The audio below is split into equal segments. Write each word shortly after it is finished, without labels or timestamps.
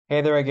Hey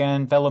there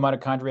again, fellow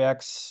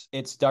mitochondriacs.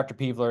 It's Dr.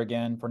 Peevler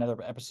again for another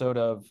episode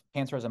of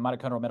Cancer as a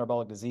Mitochondrial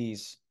Metabolic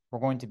Disease. We're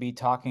going to be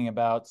talking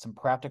about some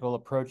practical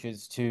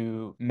approaches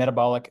to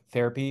metabolic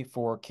therapy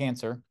for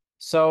cancer.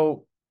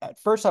 At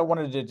first, I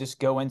wanted to just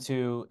go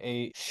into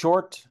a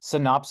short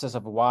synopsis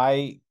of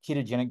why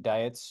ketogenic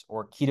diets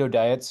or keto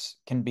diets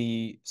can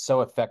be so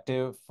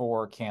effective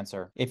for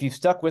cancer. If you've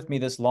stuck with me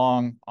this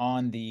long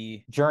on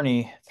the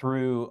journey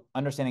through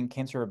understanding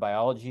cancer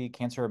biology,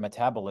 cancer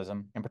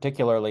metabolism, and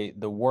particularly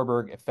the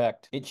Warburg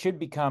effect, it should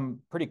become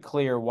pretty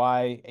clear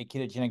why a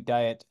ketogenic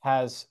diet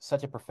has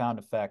such a profound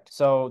effect.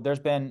 So there's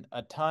been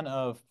a ton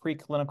of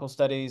preclinical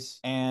studies,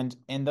 and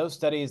in those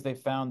studies, they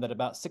found that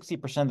about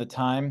 60% of the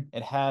time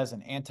it has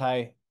an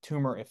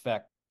anti-tumor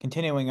effect.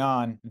 Continuing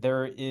on,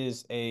 there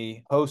is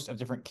a host of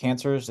different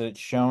cancers that it's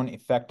shown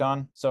effect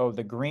on. So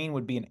the green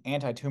would be an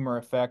anti-tumor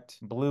effect,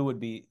 blue would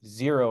be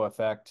zero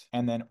effect,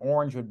 and then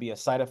orange would be a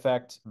side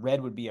effect,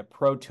 red would be a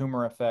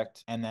pro-tumor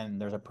effect, and then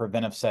there's a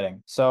preventive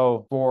setting.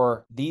 So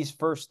for these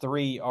first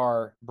three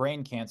are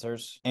brain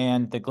cancers,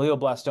 and the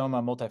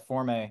glioblastoma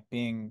multiforme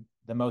being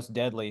the most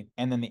deadly,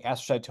 and then the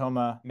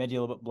astrocytoma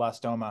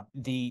medulloblastoma.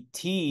 The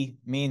T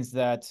means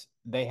that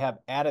they have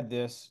added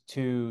this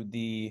to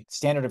the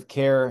standard of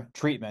care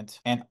treatment,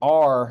 and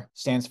R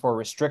stands for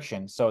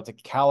restriction. So it's a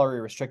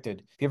calorie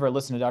restricted. If you ever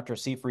listen to Dr.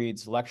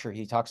 Seyfried's lecture,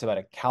 he talks about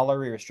a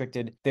calorie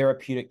restricted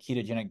therapeutic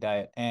ketogenic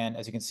diet. And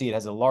as you can see, it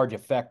has a large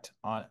effect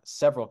on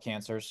several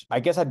cancers. I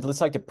guess I'd just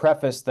like to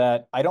preface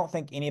that I don't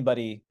think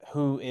anybody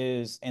who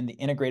is in the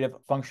integrative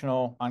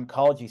functional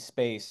oncology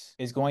space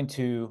is going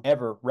to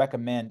ever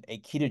recommend a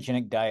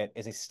ketogenic diet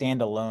as a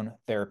standalone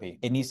therapy.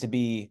 It needs to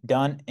be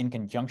done in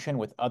conjunction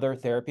with other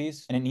therapies,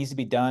 and it needs to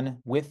be done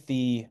with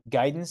the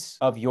guidance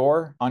of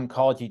your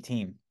oncology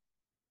team.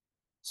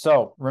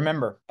 So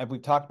remember, as we've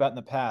talked about in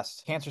the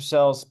past, cancer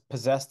cells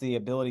possess the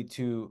ability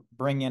to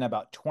bring in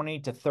about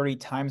 20 to 30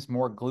 times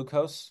more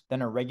glucose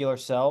than a regular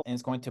cell, and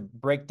it's going to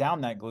break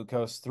down that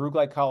glucose through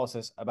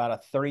glycolysis about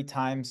a 30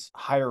 times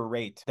higher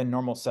rate than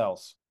normal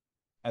cells.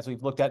 As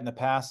we've looked at in the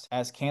past,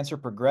 as cancer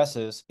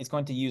progresses, it's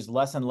going to use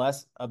less and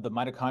less of the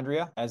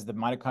mitochondria as the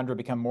mitochondria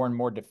become more and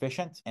more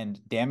deficient and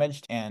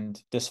damaged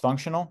and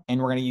dysfunctional. And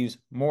we're going to use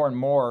more and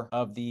more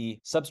of the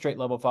substrate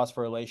level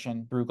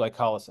phosphorylation through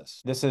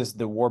glycolysis. This is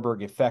the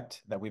Warburg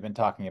effect that we've been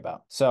talking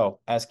about. So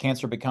as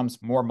cancer becomes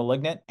more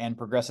malignant and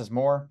progresses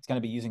more, it's going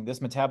to be using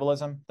this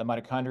metabolism. The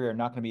mitochondria are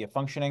not going to be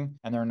functioning,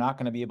 and they're not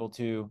going to be able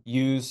to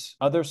use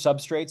other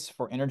substrates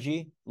for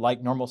energy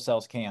like normal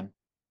cells can.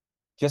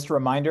 Just a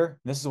reminder,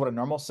 this is what a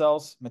normal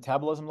cell's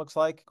metabolism looks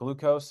like.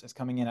 Glucose is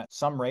coming in at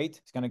some rate.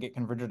 It's going to get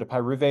converted to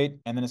pyruvate,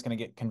 and then it's going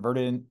to get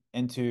converted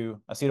into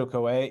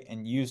acetyl-CoA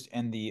and used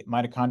in the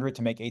mitochondria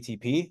to make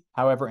ATP.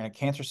 However, in a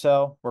cancer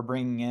cell, we're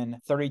bringing in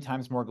 30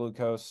 times more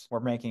glucose. We're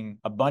making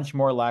a bunch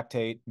more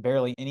lactate.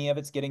 Barely any of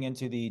it's getting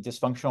into the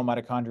dysfunctional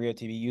mitochondria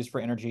to be used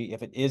for energy.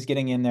 If it is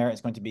getting in there,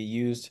 it's going to be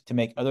used to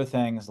make other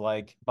things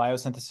like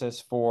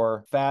biosynthesis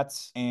for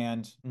fats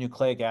and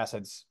nucleic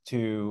acids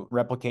to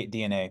replicate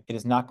DNA. It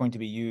is not going to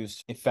be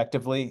used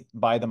effectively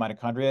by the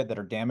mitochondria that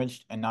are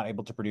damaged and not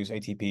able to produce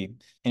ATP.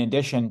 In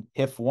addition,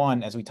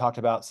 HIF1, as we talked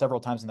about several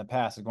times in the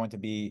past, is going to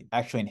be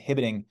actually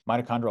inhibiting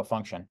mitochondrial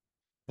function.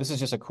 This is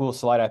just a cool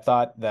slide I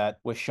thought that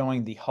was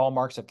showing the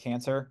hallmarks of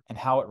cancer and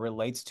how it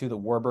relates to the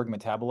Warburg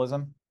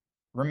metabolism.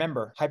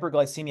 Remember,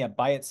 hyperglycemia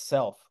by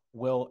itself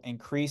will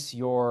increase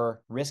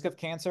your risk of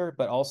cancer,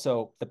 but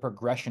also the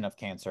progression of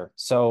cancer.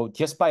 So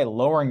just by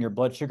lowering your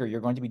blood sugar, you're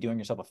going to be doing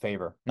yourself a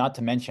favor. Not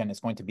to mention, it's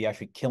going to be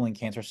actually killing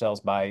cancer cells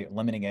by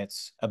limiting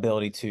its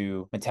ability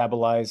to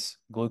metabolize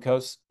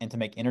glucose and to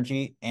make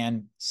energy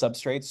and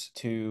substrates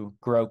to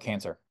grow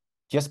cancer.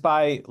 Just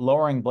by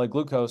lowering blood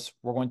glucose,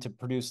 we're going to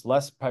produce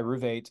less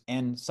pyruvate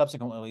and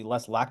subsequently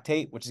less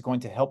lactate, which is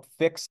going to help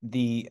fix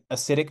the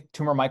acidic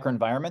tumor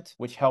microenvironment,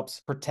 which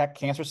helps protect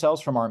cancer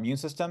cells from our immune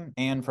system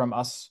and from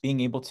us being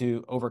able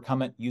to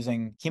overcome it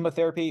using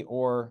chemotherapy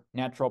or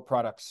natural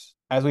products.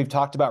 As we've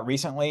talked about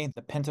recently,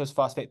 the pentose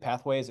phosphate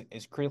pathway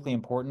is critically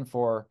important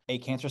for a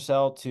cancer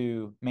cell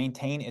to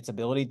maintain its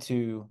ability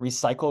to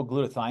recycle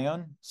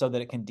glutathione so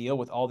that it can deal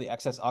with all the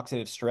excess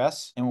oxidative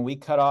stress. And when we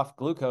cut off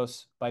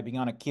glucose by being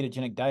on a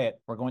ketogenic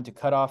diet, we're going to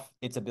cut off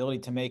its ability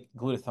to make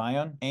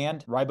glutathione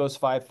and ribose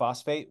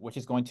 5-phosphate, which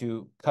is going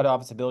to cut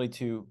off its ability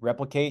to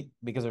replicate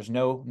because there's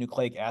no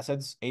nucleic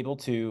acids able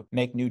to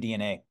make new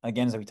DNA.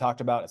 Again, as we talked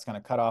about, it's going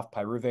to cut off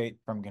pyruvate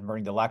from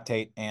converting to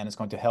lactate, and it's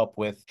going to help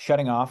with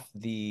shutting off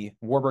the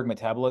Warburg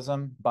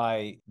metabolism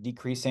by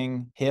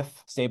decreasing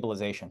HIF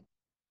stabilization.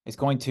 It's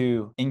going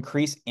to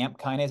increase AMP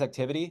kinase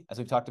activity, as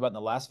we've talked about in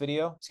the last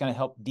video. It's going to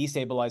help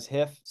destabilize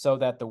HIF so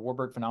that the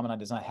Warburg phenomenon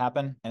does not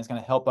happen. And it's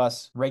going to help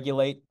us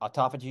regulate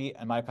autophagy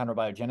and mitochondrial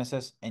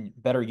biogenesis and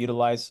better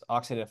utilize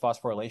oxidative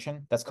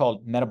phosphorylation. That's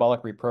called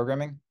metabolic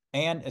reprogramming.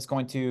 And it's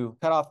going to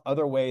cut off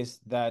other ways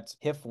that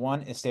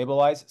HIF1 is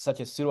stabilized, such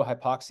as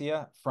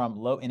pseudohypoxia from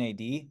low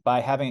NAD. By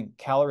having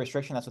calorie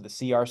restriction, that's what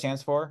the CR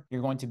stands for,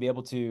 you're going to be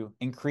able to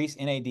increase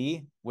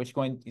NAD which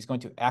is going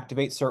to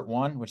activate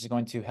SIRT1, which is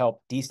going to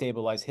help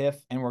destabilize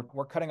HIF. And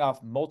we're cutting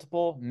off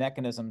multiple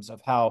mechanisms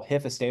of how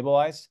HIF is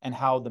stabilized and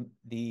how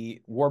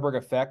the Warburg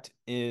effect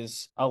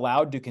is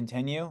allowed to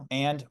continue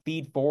and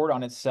feed forward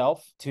on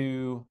itself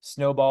to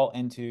snowball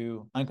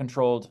into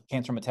uncontrolled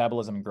cancer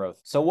metabolism and growth.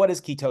 So what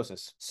is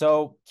ketosis?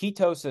 So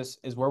ketosis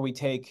is where we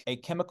take a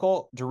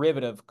chemical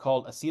derivative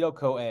called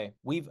acetyl-CoA.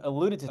 We've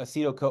alluded to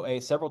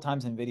acetyl-CoA several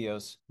times in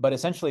videos, but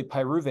essentially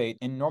pyruvate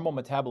in normal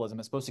metabolism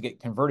is supposed to get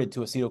converted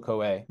to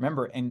acetyl-CoA.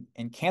 Remember, in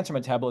cancer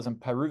metabolism,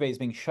 pyruvate is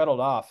being shuttled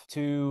off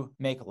to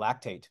make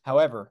lactate.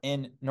 However,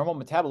 in normal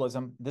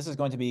metabolism, this is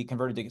going to be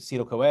converted to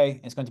acetyl-CoA.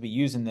 It's going to be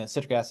used in the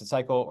citric acid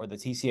cycle or the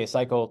TCA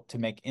cycle to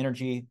make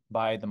energy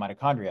by the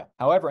mitochondria.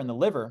 However, in the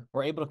liver,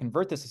 we're able to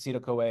convert this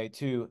acetyl-CoA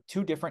to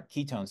two different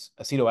ketones,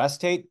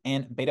 acetoacetate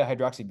and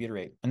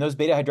beta-hydroxybutyrate. And those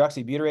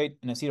beta-hydroxybutyrate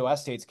and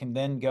acetoacetates can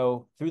then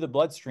go through the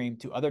bloodstream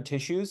to other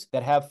tissues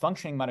that have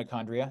functioning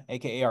mitochondria,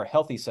 aka our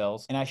healthy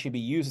cells, and actually be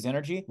used as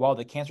energy while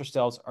the cancer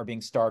cells are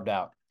being starved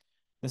out.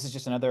 This is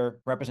just another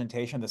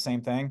representation of the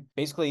same thing.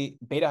 Basically,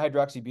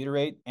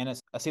 beta-hydroxybutyrate and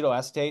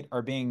acetoacetate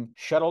are being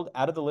shuttled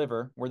out of the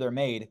liver where they're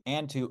made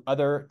and to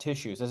other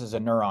tissues. This is a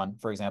neuron,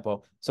 for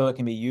example, so it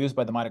can be used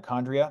by the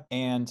mitochondria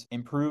and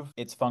improve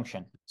its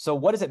function. So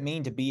what does it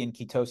mean to be in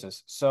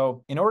ketosis?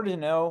 So in order to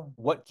know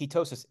what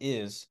ketosis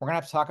is, we're gonna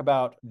have to talk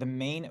about the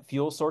main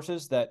fuel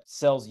sources that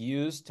cells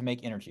use to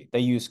make energy. They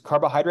use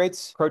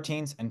carbohydrates,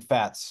 proteins, and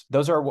fats.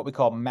 Those are what we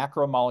call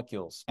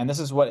macromolecules. And this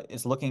is what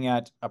is looking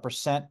at a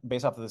percent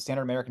based off of the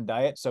standard American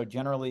diet. So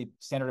generally,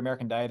 standard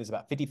American diet is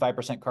about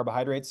 55%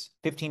 carbohydrates,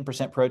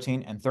 15%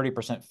 protein, and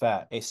 30%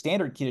 fat. A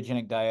standard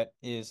ketogenic diet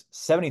is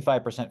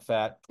 75%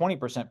 fat,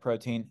 20%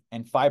 protein,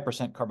 and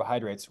 5%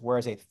 carbohydrates,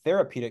 whereas a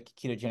therapeutic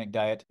ketogenic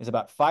diet is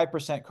about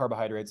 5%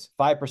 carbohydrates,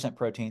 5%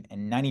 protein,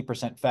 and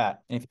 90%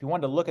 fat. And if you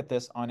wanted to look at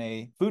this on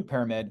a food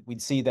pyramid,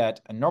 we'd see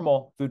that a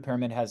normal food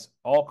pyramid has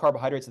all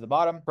carbohydrates at the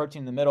bottom,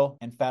 protein in the middle,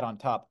 and fat on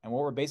top. And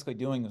what we're basically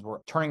doing is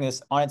we're turning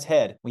this on its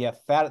head. We have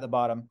fat at the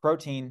bottom,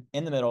 protein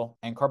in the middle,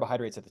 and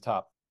carbohydrates at the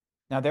top.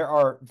 Now, there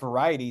are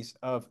varieties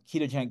of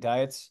ketogenic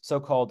diets,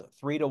 so-called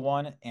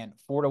 3-to-1 and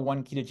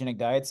 4-to-1 ketogenic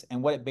diets.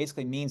 And what it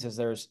basically means is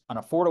on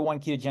a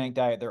 4-to-1 ketogenic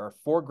diet, there are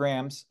 4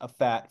 grams of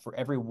fat for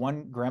every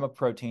 1 gram of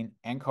protein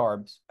and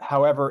carbs.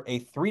 However,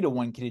 a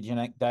 3-to-1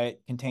 ketogenic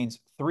diet contains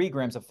 3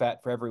 grams of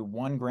fat for every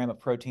 1 gram of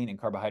protein and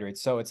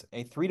carbohydrates. So it's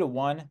a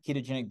 3-to-1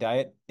 ketogenic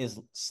diet is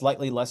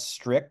slightly less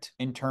strict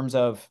in terms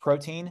of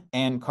protein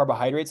and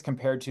carbohydrates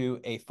compared to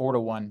a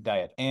 4-to-1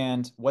 diet.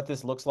 And what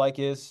this looks like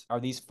are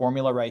these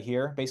formula right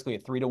here. Basically, a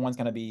 3-to-1 is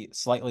going to be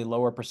slightly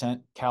lower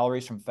percent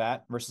calories from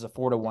fat versus a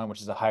 4-to-1,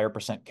 which is a higher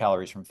percent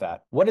calories from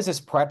fat. What does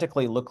this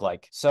practically look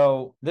like?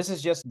 So this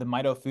is just the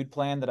Mito food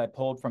plan that I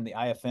pulled from the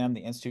IFM, the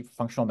Institute for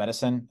Functional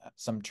Medicine,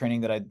 some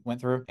training that I went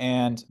through.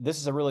 And this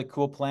is a really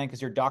cool plan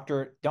because your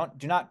doctor,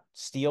 do not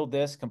steal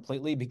this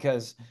completely,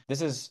 because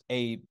this is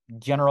a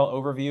general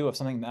overview of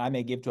something that I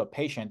may give to a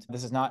patient.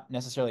 This is not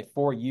necessarily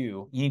for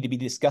you. You need to be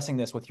discussing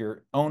this with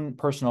your own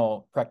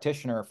personal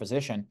practitioner or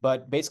physician.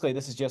 But basically,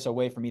 this is just a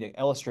way for me to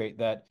illustrate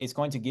that it's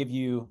going to give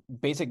you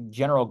basic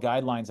general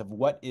guidelines of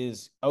what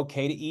is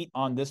okay to eat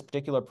on this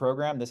particular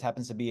program. This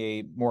happens to be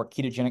a more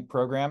ketogenic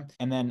program.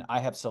 And then I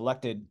have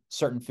selected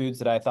certain foods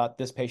that I thought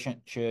this patient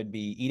should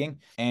be eating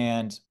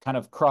and kind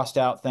of crossed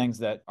out things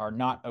that are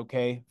not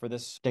okay for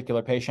this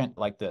particular patient,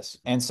 like this.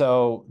 And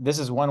so this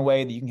is one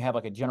way that you can have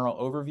like a general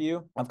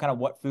overview of kind of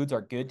what foods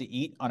are good to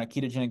eat on a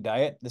ketogenic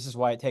diet. This is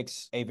why it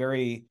takes a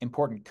very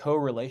important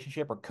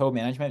co-relationship or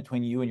co-management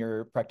between you and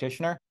your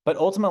practitioner. But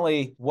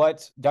ultimately,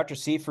 what Dr.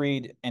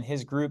 Seyfried and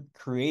his group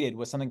created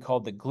was something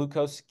called the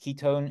Glucose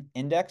Ketone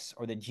Index,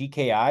 or the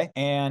GKI.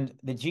 And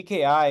the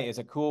GKI is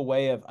a cool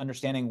way of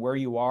understanding where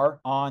you are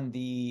on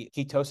the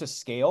ketosis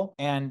scale.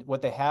 And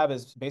what they have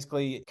is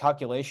basically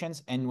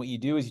calculations. And what you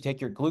do is you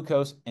take your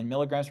glucose in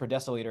milligrams per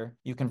deciliter,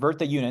 you convert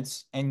the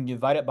units, and you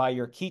divide it by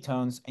your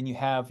ketones, and you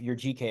have your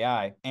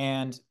GKI.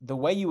 And the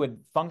way you would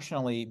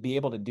functionally be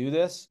able to do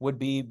this would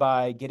be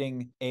by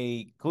getting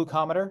a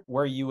glucometer,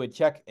 where you would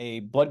check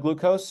a blood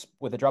glucose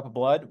with a drop of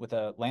blood with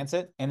a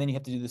lancet. And then you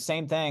have to do the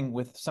same thing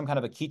with some kind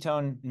of a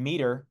ketone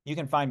meter. You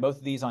can find both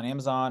of these on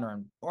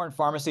Amazon or in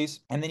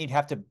pharmacies. And then you'd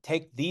have to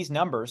take these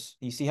numbers.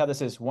 You see how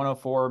this is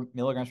 104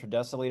 milligrams per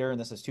deciliter, and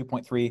this is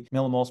 2.3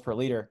 millimoles per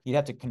liter. You'd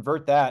have to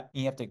convert that,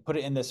 and you have to put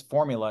it in this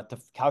formula to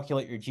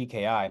calculate your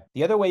GKI.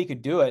 The other way you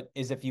could do it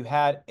is if you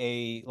had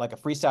like a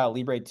Freestyle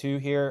Libre 2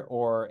 here,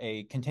 or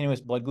a continuous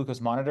blood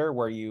glucose monitor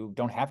where you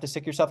don't have to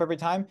stick yourself every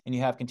time, and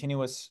you have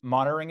continuous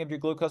monitoring of your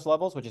glucose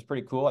levels, which is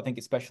pretty cool. I think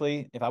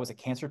especially if I was a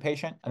cancer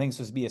patient, I think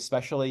this would be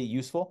especially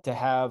useful to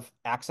have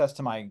access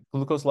to my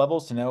glucose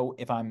levels to know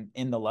if I'm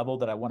in the level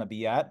that I want to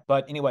be at.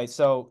 But anyway,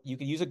 so you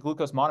could use a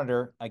glucose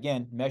monitor,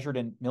 again, measured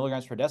in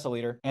milligrams per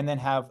deciliter, and then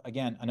have,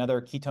 again,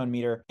 another ketone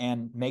meter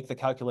and make the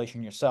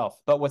calculation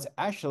yourself. But what's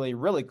actually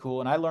really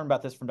cool, and I learned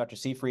about this from Dr.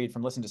 Seyfried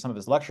from listening to some of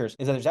his lectures,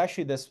 is that there's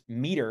actually this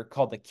meter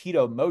called the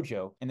Keto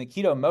Mojo. And the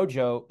Keto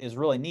Mojo is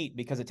really neat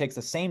because it takes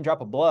the same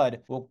drop of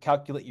blood, will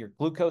calculate your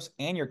glucose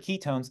and your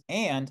ketones,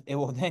 and it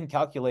will then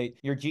calculate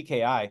your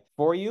GKI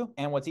for you.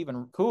 And what's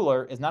even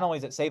cooler is not only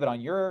does it save it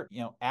on your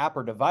app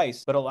or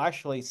device, but it'll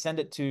actually send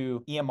it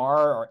to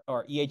EMR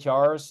or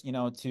EHRs,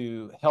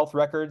 to health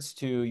records,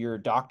 to your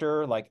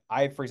doctor. Like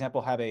I, for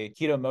example, have a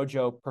Keto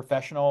Mojo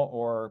professional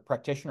or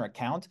practitioner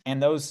account,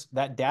 and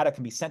that data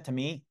can be sent to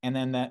me. And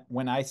then that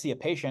when I see a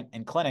patient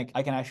in clinic,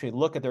 I can actually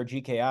look at their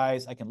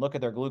GKIs, I can look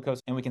at their glucose,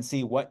 and we can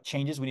see what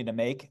changes we need to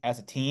make as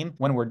a team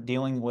when we're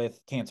dealing with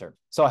cancer.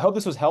 So I hope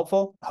this was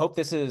helpful. I hope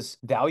this is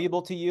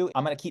valuable to you.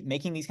 I'm going to keep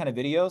making these kind of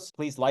videos.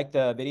 Please like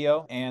the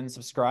video and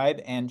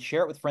subscribe and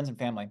share it with friends and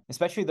family,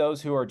 especially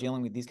those who are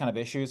dealing with these kind of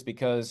issues,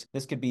 because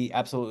this could be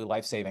absolutely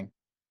life-saving.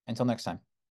 Until next time.